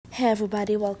Hey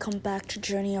everybody, welcome back to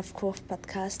Journey of Growth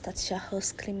podcast. That's your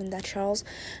host Cleminda Charles.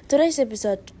 Today's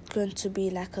episode going to be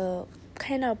like a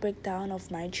kind of breakdown of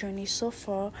my journey so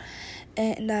far,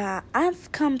 and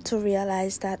I've come to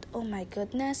realize that oh my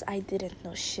goodness, I didn't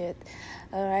know shit.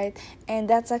 All right, and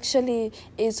that's actually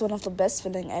is one of the best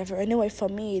feeling ever. Anyway, for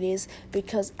me it is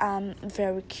because I'm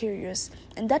very curious,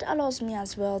 and that allows me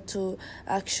as well to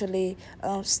actually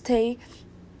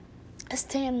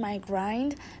stay on my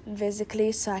grind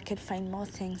basically so I can find more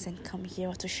things and come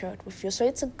here to share it with you. So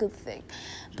it's a good thing.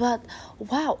 But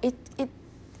wow,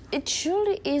 it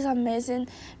truly is amazing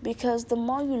because the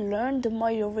more you learn, the more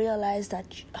you realize that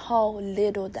how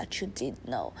little that you did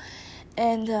know.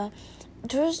 And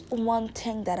there's one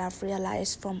thing that I've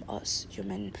realized from us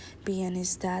human being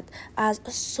is that as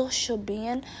a social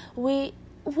being, we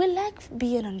like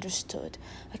being understood,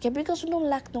 okay, because we don't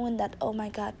like knowing that oh my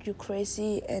god you're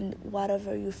crazy and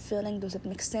whatever you're feeling doesn't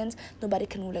make sense, nobody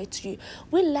can relate to you.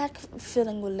 We like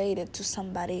feeling related to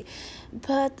somebody,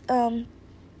 but the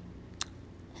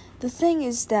thing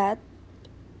is that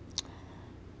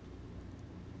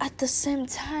at the same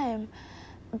time,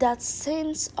 that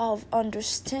sense of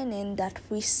understanding that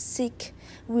we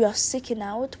are seeking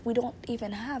out, we don't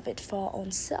even have it for our own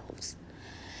selves.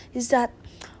 Is that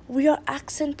we are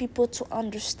asking people to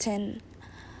understand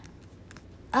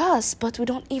us, but we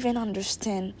don't even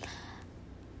understand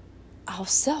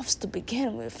ourselves to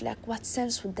begin with. Like, what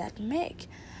sense would that make?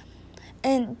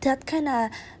 And that kind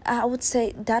of, I would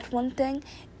say that one thing,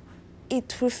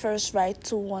 it refers right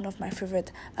to one of my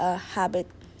favorite habit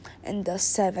and the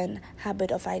 7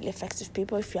 habit of highly effective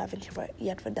people. If you haven't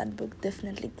yet read that book,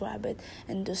 definitely grab it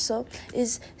and do so.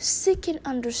 Is seeking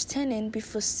understanding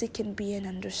before seeking being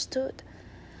understood.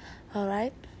 All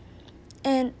right,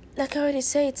 and like I already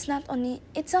say, it's not only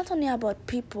about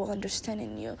people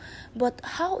understanding you, but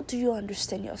how do you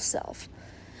understand yourself?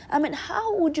 I mean,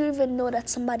 how would you even know that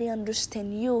somebody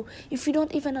understands you if you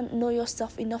don't even know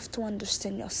yourself enough to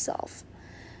understand yourself?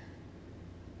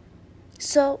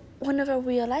 So whenever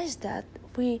we realize that,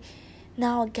 we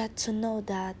now get to know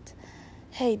that,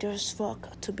 hey, there's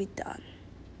work to be done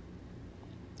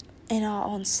in our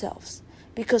own selves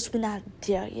because we're not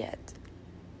there yet.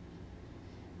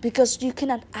 Because you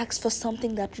cannot ask for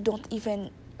something that you don't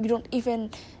even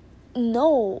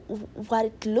know what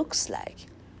it looks like.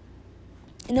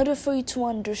 In order for you to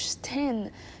understand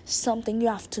something, you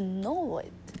have to know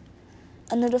it.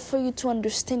 In order for you to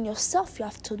understand yourself, you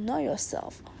have to know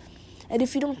yourself. And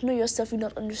if you don't know yourself, you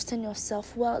don't understand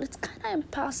yourself, well, it's kind of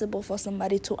impossible for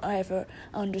somebody to ever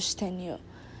understand you.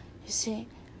 You see?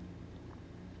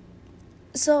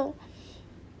 So,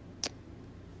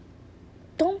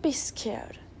 don't be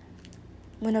scared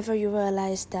whenever you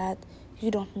realize that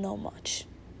you don't know much.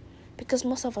 Because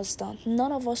most of us don't.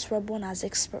 None of us were born as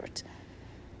experts.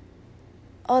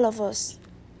 All of us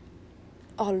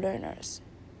are learners.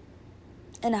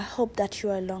 And I hope that you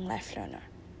are a long life learner,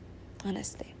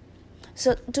 honestly.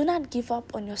 So do not give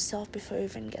up on yourself before you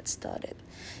even get started.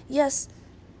 Yes,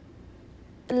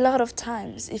 a lot of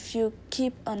times if you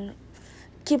keep on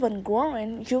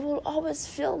growing, you will always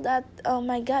feel that, oh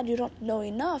my god, you don't know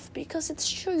enough, because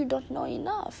it's true, you don't know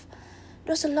enough.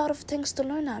 There's a lot of things to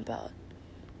learn about.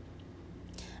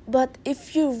 But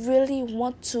if you really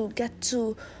want to get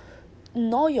to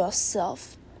know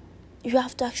yourself, you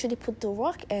have to actually put the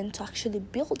work in to actually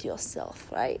build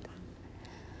yourself, right?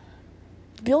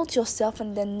 Build yourself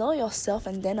and then know yourself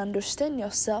and then understand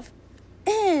yourself,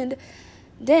 and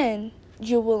then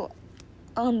you will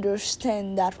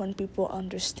understand that when people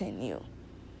understand you,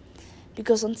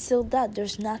 because until that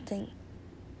there's nothing.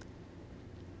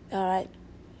 All right,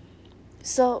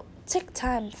 so take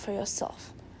time for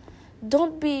yourself.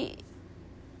 Don't be,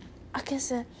 I can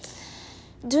say,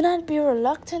 do not be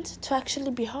reluctant to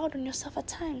actually be hard on yourself at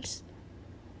times,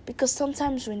 because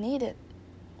sometimes we need it.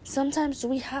 Sometimes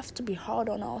we have to be hard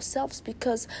on ourselves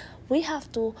because we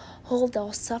have to hold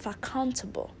ourselves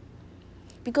accountable,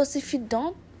 because if you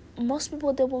don't, most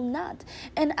people, they will not.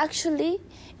 And actually,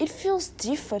 it feels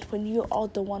different when you are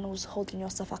the one who's holding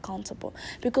yourself accountable,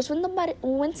 because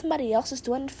when somebody else is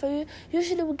doing it for you,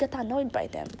 usually we get annoyed by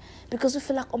them because we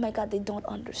feel like, oh my god, they don't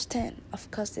understand.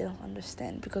 Of course they don't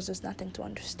understand, because there's nothing to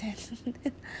understand.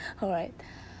 All right.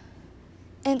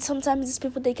 And sometimes these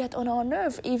people, they get on our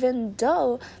nerve, even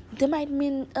though they might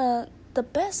mean the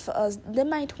best for us, they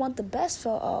might want the best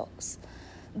for us.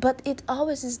 But it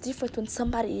always is different when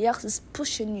somebody else is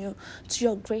pushing you to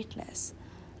your greatness.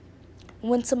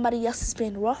 When somebody else is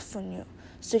being rough on you,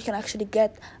 so you can actually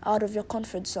get out of your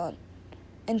comfort zone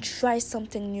and try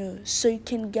something new, so you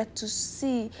can get to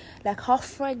see like how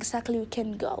far exactly you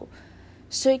can go.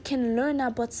 so you can learn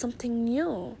about something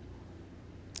new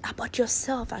about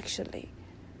yourself. Actually,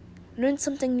 learn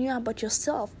something new about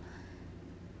yourself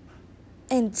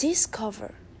and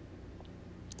discover,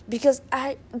 because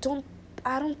I don't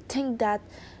think that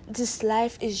this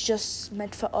life is just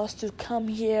meant for us to come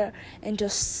here and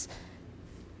just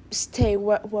stay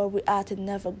where we're at and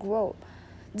never grow.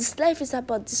 This life is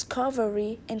about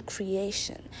discovery and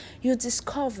creation. You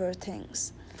discover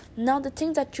things. Now the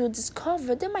things that you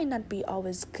discover, they might not be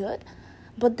always good,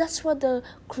 but that's where the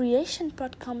creation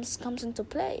part comes into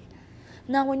play.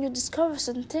 Now when you discover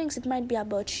certain things, it might be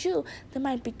about you. They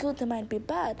might be good, they might be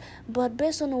bad, but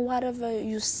based on whatever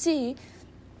you see,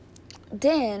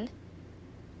 then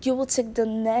you will take the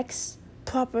next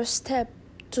proper step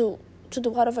to do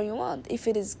whatever you want. If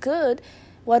it is good,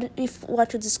 if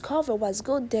what you discover was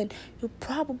good, then you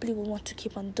probably will want to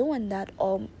keep on doing that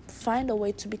or find a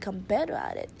way to become better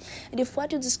at it. And if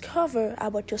what you discover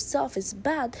about yourself is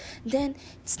bad, then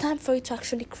it's time for you to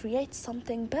actually create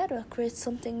something better, create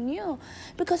something new.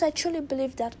 Because I truly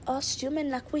believe that us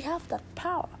humans, like, we have that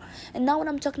power. And now when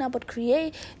I'm talking about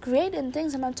creating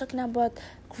things, I'm not talking about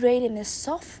creating a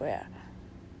software.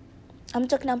 I'm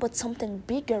talking about something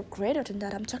bigger, greater than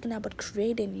that. I'm talking about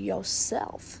creating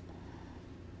yourself.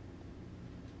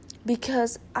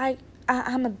 Because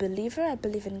I'm a believer. I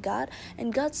believe in God.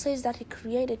 And God says that He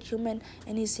created human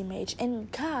in His image.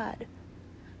 And God,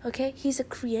 okay, He's a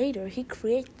creator. He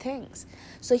creates things.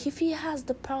 So if He has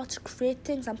the power to create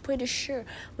things, I'm pretty sure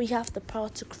we have the power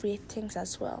to create things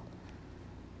as well.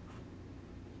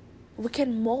 We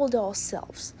can mold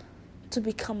ourselves to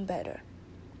become better.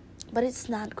 But it's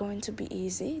not going to be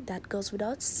easy. That goes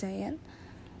without saying.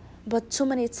 But too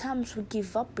many times we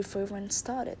give up before we even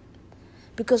started,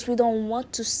 because we don't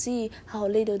want to see how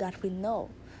little that we know.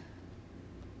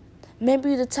 Maybe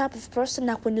you're the type of person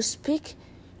that when you speak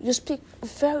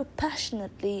very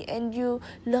passionately and you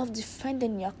love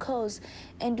defending your cause,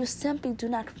 and you simply do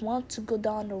not want to go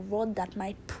down the road that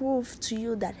might prove to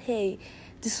you that, hey,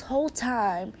 this whole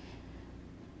time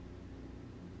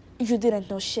you didn't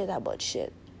know shit about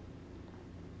shit.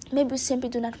 Maybe you simply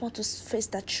do not want to face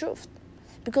that truth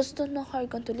because you don't know how you're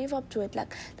going to live up to it.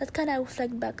 Like, that kind of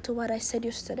reflect back to what I said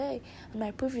yesterday on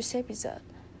my previous episode.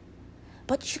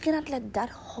 But you cannot let that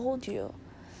hold you,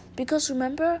 because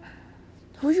remember,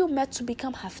 who you meant to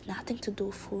become have nothing to do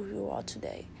with who you are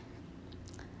today.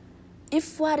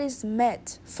 If what is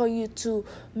meant for you to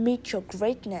meet your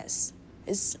greatness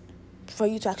is for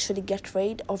you to actually get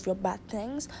rid of your bad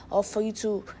things, or for you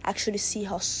to actually see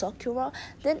how suck you are,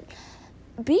 then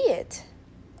be it,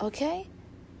 okay?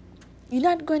 You're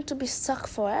not going to be stuck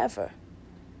forever.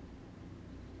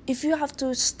 If you have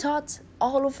to start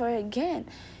all over again,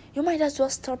 you might as well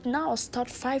start now, start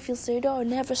 5 years later, or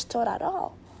never start at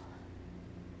all.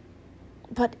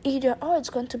 But either or, it's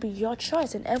going to be your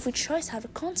choice, and every choice has a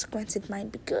consequence. It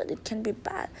might be good, it can be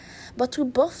bad. But we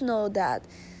both know that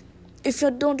if you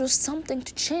don't do something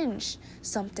to change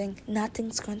something,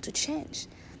 nothing's going to change.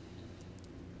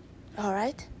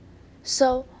 Alright?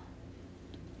 So,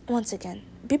 once again,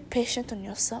 be patient on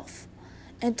yourself.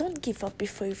 And don't give up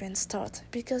before you even start,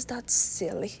 because that's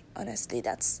silly. Honestly,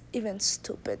 that's even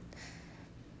stupid.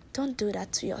 Don't do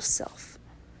that to yourself.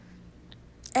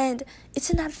 And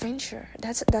it's an adventure.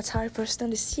 That's how I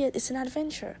personally see it. It's an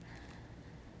adventure.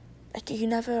 Like, you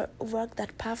never walked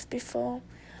that path before.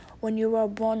 When you were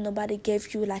born, nobody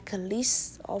gave you like a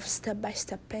list of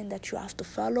step-by-step plan that you have to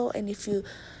follow. And if you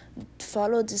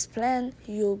follow this plan,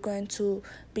 you're going to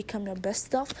become your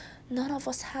best self. None of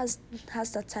us has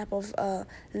that type of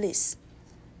list.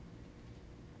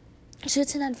 So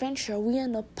it's an adventure. We're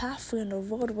on a path, we're on a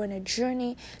road, we're on a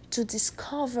journey to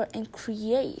discover and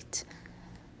create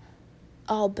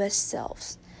our best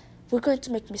selves. We're going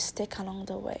to make mistakes along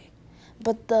the way.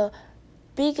 But the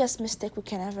biggest mistake we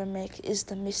can ever make is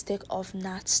the mistake of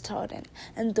not starting.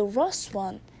 And the worst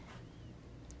one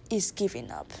is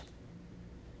giving up.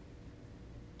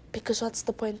 Because what's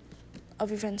the point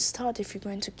of even start if you're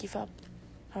going to give up?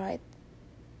 Alright?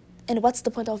 And what's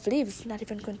the point of live if you're not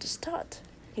even going to start?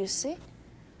 You see?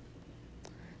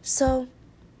 So,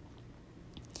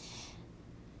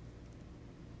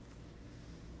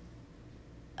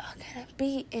 okay,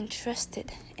 be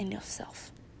interested in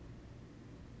yourself.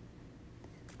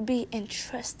 Be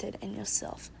interested in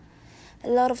yourself. A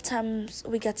lot of times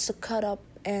we get so caught up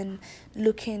in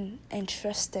looking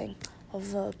interesting,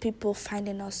 of people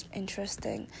finding us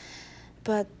interesting,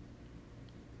 but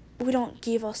we don't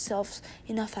give ourselves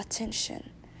enough attention.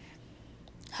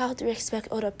 How do you expect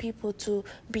other people to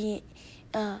be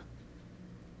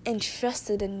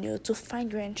interested in you, to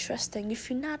find you interesting, if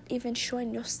you're not even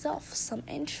showing yourself some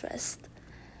interest?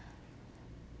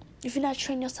 if you're not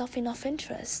showing yourself enough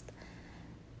interest.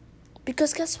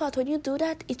 Because guess what? When you do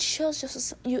that, it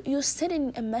shows you're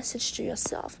sending a message to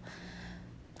yourself.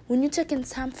 When you're taking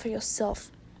time for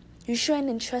yourself, you're showing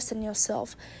interest in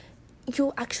yourself,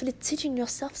 you're actually teaching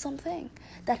yourself something.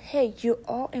 That, hey, you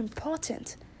are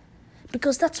important.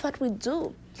 Because that's what we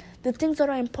do. The things that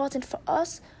are important for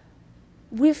us,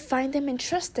 we find them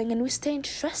interesting and we stay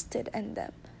interested in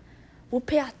them. We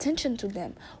pay attention to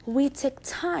them. We take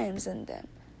times in them.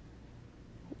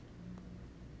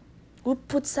 We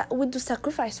do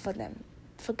sacrifice for them,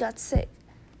 for God's sake.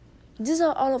 These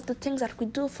are all of the things that we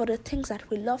do for the things that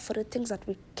we love, for the things that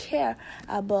we care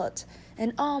about.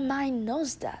 And our mind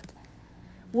knows that.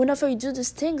 Whenever you do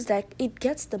these things, like, it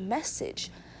gets the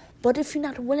message. But if you're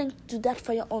not willing to do that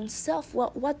for your own self,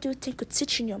 what do you think you're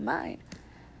teaching your mind?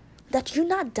 That you're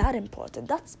not that important.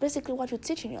 That's basically what you're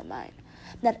teaching your mind.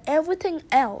 That everything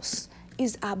else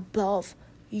is above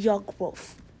your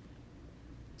growth.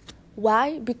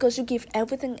 Why? Because you give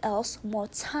everything else more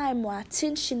time, more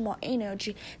attention, more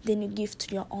energy than you give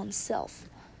to your own self.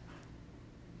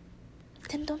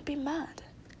 Then don't be mad.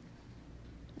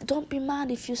 Don't be mad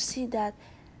if you see that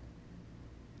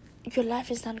your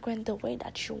life is not going the way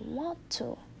that you want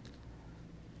to.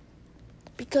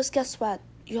 Because guess what?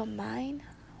 Your mind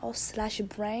or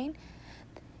 / brain,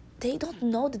 they don't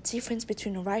know the difference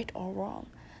between right or wrong.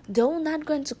 They're not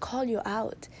going to call you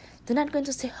out. They're not going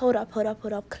to say, hold up,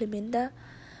 Cleminda.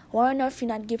 Why on earth you're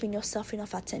not giving yourself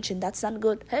enough attention? That's not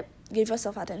good. Hey, give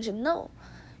yourself attention. No.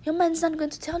 Your mind's not going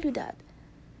to tell you that.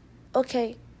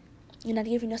 Okay, you're not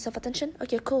giving yourself attention?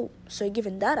 Okay, cool. So you're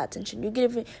giving that attention. You're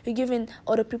giving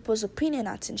other people's opinion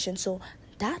attention. So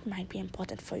that might be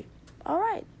important for you. All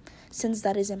right. Since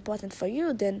that is important for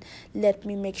you, then let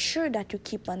me make sure that you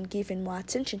keep on giving more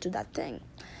attention to that thing.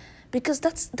 Because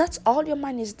that's all your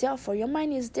mind is there for. Your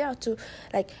mind is there to,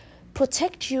 like,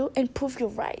 protect you and prove you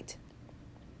right.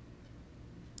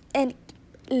 And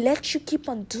let you keep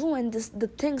on doing the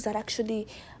things that actually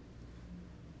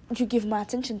you give more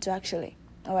attention to, actually.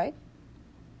 All right?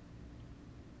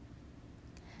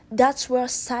 That's where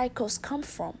cycles come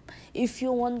from. If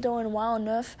you're wondering why on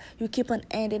earth you keep on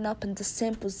ending up in the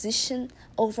same position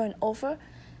over and over,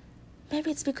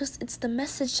 maybe it's because it's the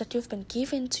message that you've been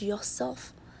giving to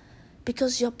yourself.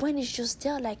 Because your brain is just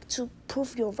there, like, to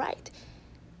prove you're right.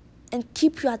 And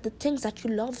keep you at the things that you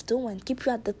love doing. Keep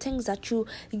you at the things that you're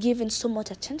giving so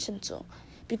much attention to.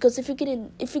 Because if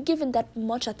you're giving that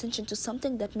much attention to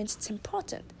something, that means it's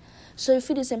important. So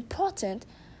if it is important,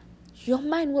 your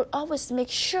mind will always make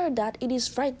sure that it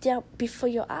is right there before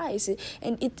your eyes.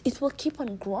 And it will keep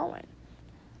on growing.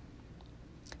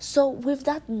 So with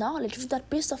that knowledge, with that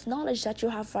piece of knowledge that you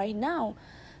have right now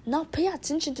pay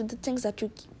attention to the things that you're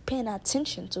paying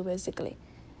attention to, basically.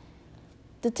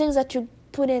 The things that you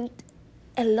put in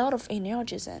a lot of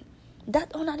energies in,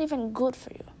 that are not even good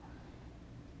for you.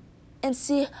 And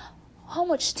see how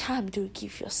much time do you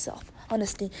give yourself,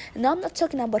 honestly. And I'm not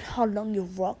talking about how long you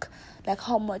work, like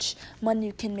how much money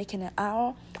you can make in an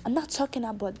hour. I'm not talking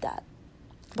about that.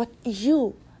 But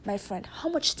you, my friend, how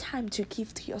much time do you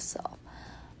give to yourself?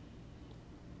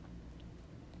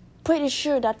 Pretty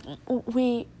sure that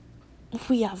we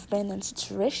have been in a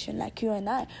situation like you and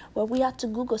I where we had to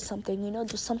Google something,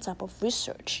 do some type of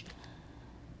research.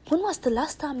 When was the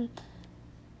last time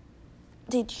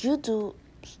did you do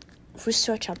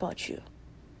research about you?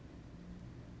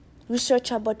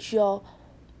 Research about your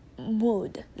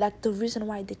mood, like the reason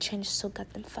why they changed so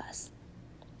goddamn fast.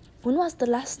 When was the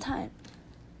last time?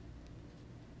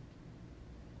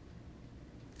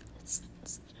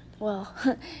 Well,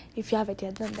 if you haven't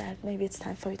yet done that, maybe it's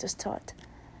time for you to start.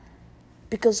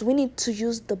 Because we need to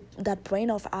use that brain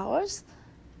of ours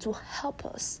to help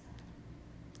us.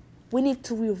 We need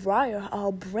to rewire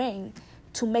our brain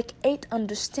to make it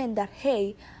understand that,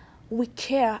 hey, we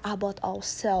care about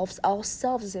ourselves.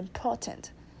 Ourselves is important.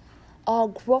 Our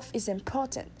growth is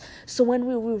important. So when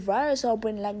we rewire our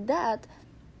brain like that,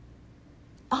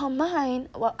 our mind,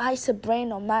 well, I say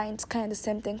brain or mind, it's kind of the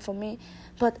same thing for me.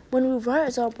 But when we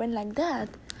rewire our brain like that,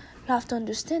 you have to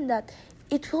understand that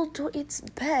it will do its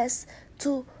best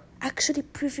to actually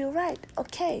prove you right.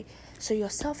 Okay, so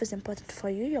yourself is important for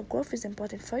you. Your growth is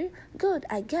important for you. Good,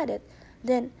 I get it.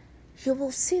 Then you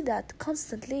will see that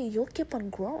constantly you'll keep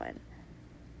on growing.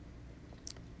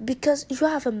 Because you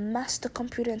have a master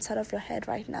computer inside of your head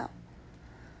right now.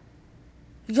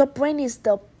 Your brain is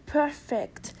the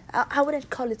perfect, I wouldn't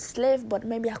call it slave, but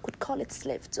maybe I could call it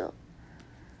slave too.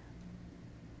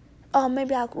 Or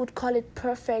maybe I would call it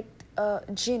perfect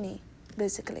genie,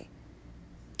 basically.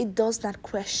 It does not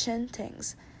question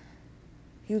things.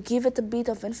 You give it a bit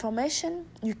of information,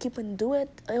 you keep on doing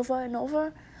it over and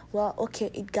over. well, okay,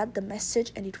 it got the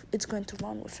message and it's going to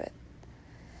run with it.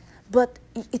 But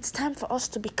it's time for us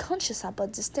to be conscious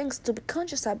about these things, to be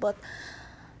conscious about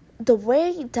the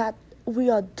way that we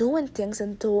are doing things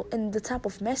and the type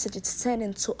of message it's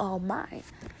sending to our mind.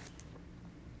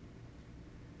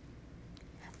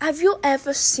 Have you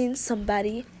ever seen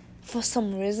somebody, for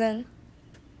some reason,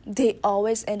 they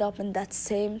always end up in that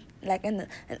same, in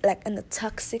a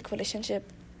toxic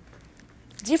relationship?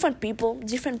 Different people,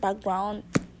 different background,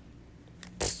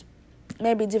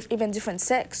 maybe even different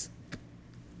sex.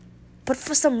 But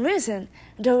for some reason,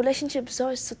 the relationship is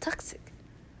always so toxic.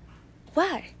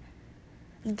 Why?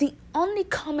 The only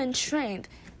common trend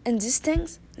in these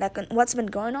things, what's been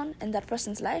going on in that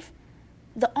person's life,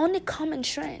 the only common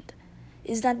trend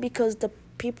is not because the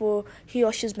people he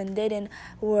or she's been dating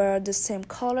were the same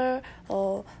color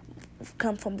or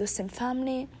come from the same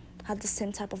family, had the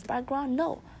same type of background.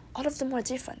 No, all of them were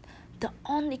different. The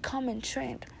only common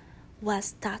trend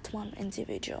was that one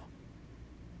individual.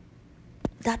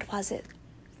 That was it.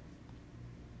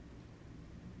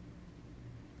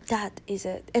 That is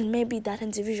it. And maybe that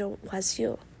individual was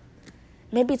you.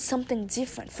 Maybe it's something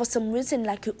different. For some reason,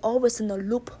 you're always in a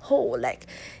loophole.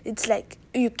 It's like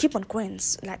you keep on going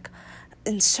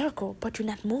in circle, but you're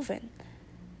not moving.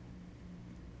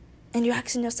 And you're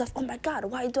asking yourself, oh my God,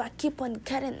 why do I keep on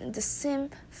getting the same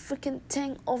freaking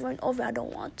thing over and over? I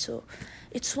don't want to.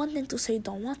 It's one thing to say you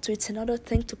don't want to. It's another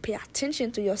thing to pay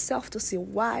attention to yourself to see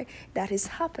why that is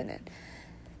happening.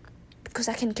 Because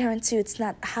I can guarantee you it's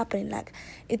not happening.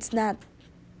 It's not...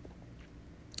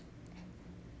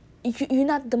 You're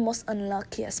not the most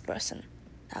unluckiest person,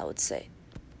 I would say.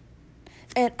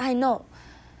 And I know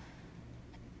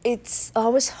it's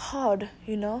always hard,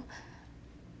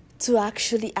 to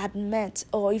actually admit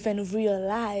or even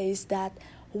realize that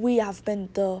we have been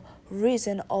the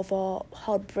reason of our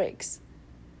heartbreaks.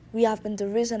 We have been the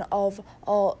reason of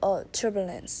our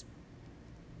turbulence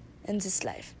in this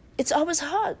life. It's always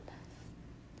hard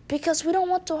because we don't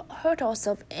want to hurt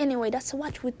ourselves anyway. That's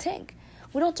what we think.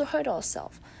 We don't want to hurt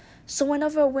ourselves. So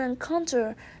whenever we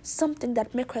encounter something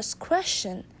that makes us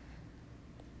question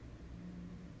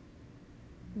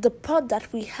the part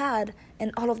that we had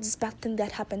and all of this bad thing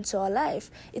that happened to our life,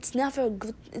 it's never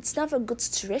a good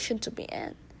situation to be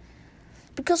in.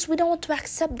 Because we don't want to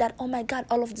accept that, oh my God,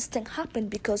 all of this thing happened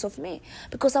because of me.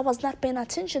 Because I was not paying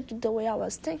attention to the way I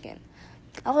was thinking.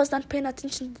 I was not paying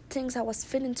attention to things I was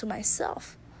feeling to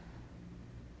myself.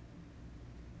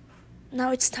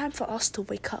 Now it's time for us to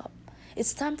wake up.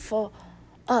 It's time for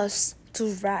us to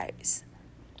rise,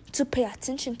 to pay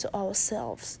attention to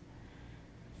ourselves,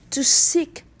 to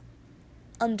seek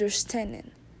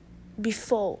understanding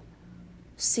before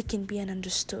seeking being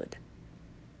understood.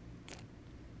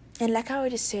 And like I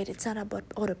already said, it's not about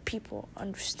other people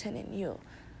understanding you.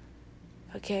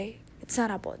 Okay? It's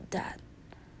not about that.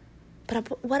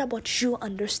 But what about you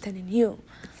understanding you?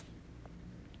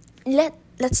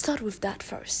 Let's start with that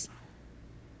first.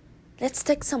 Let's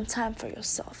take some time for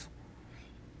yourself.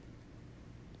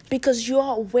 Because you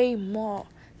are way more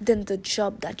than the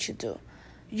job that you do.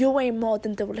 You're way more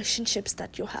than the relationships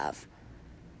that you have.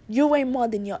 You're way more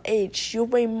than your age. You're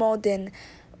way more than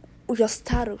your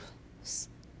status.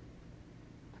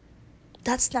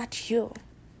 That's not you.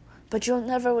 But you'll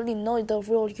never really know the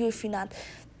real you if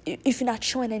you're not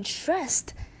showing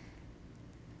interest.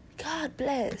 God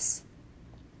bless.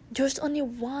 There's only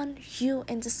one you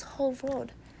in this whole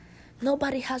world.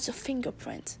 Nobody has your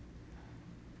fingerprint.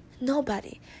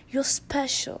 Nobody. You're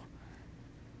special.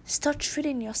 Start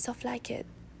treating yourself like it.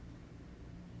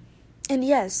 And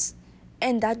yes,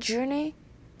 in that journey,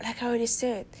 like I already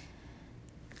said,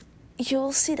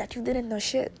 you'll see that you didn't know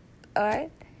shit.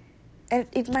 Alright? And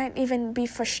it might even be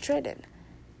frustrating.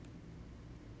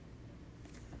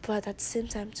 But at the same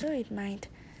time too, it might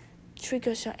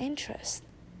trigger your interest.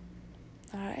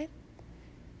 Alright?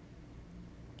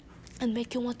 And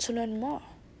make you want to learn more.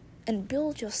 And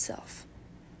build yourself.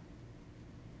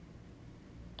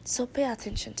 So pay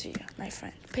attention to you, my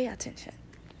friend. Pay attention.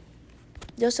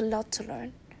 There's a lot to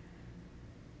learn.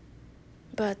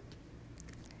 But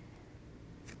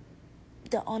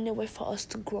the only way for us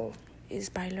to grow is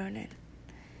by learning.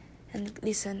 And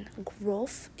listen,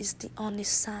 growth is the only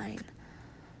sign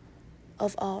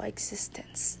of our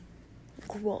existence.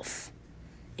 Growth.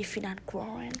 If you're not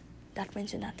growing, that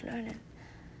means you're not learning.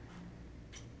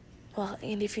 Well,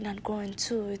 and if you're not growing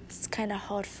too, it's kind of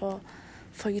hard for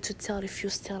you to tell if you're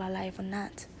still alive or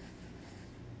not.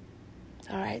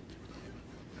 Alright?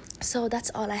 So that's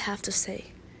all I have to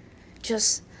say.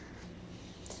 Just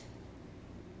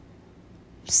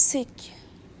seek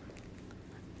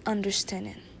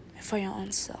understanding for your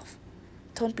own self.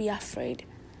 Don't be afraid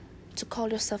to call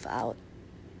yourself out.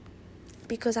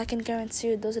 Because I can guarantee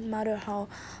you, it doesn't matter how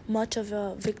much of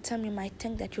a victim you might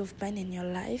think that you've been in your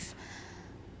life,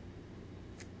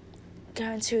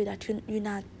 guarantee you that you're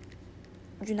not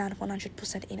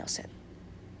 100% innocent.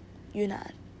 You're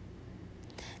not.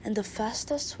 And the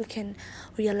fastest we can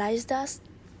realize that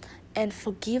and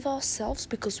forgive ourselves,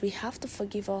 because we have to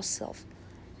forgive ourselves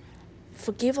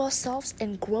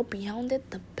and grow beyond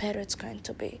it, the better it's going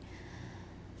to be.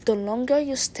 The longer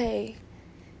you stay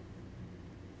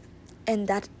in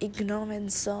that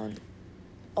ignorance zone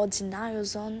or denial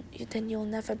zone, then you'll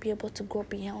never be able to go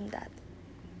beyond that.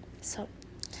 So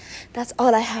that's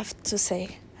all I have to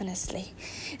say, honestly.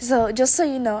 So just so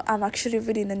you know, I'm actually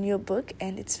reading a new book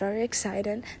and it's very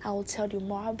exciting. I will tell you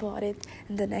more about it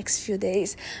in the next few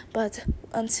days. But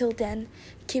until then,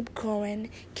 keep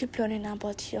growing, keep learning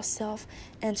about yourself,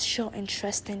 and show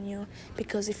interest in you.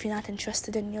 Because if you're not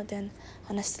interested in you, then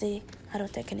honestly, I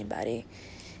don't think anybody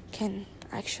can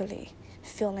actually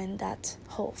fill in that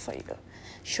hole for you.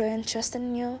 Show interest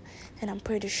in you, and I'm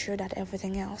pretty sure that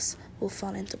everything else will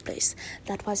fall into place.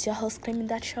 That was your host, Claiming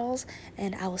That Charles,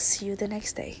 and I will see you the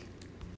next day.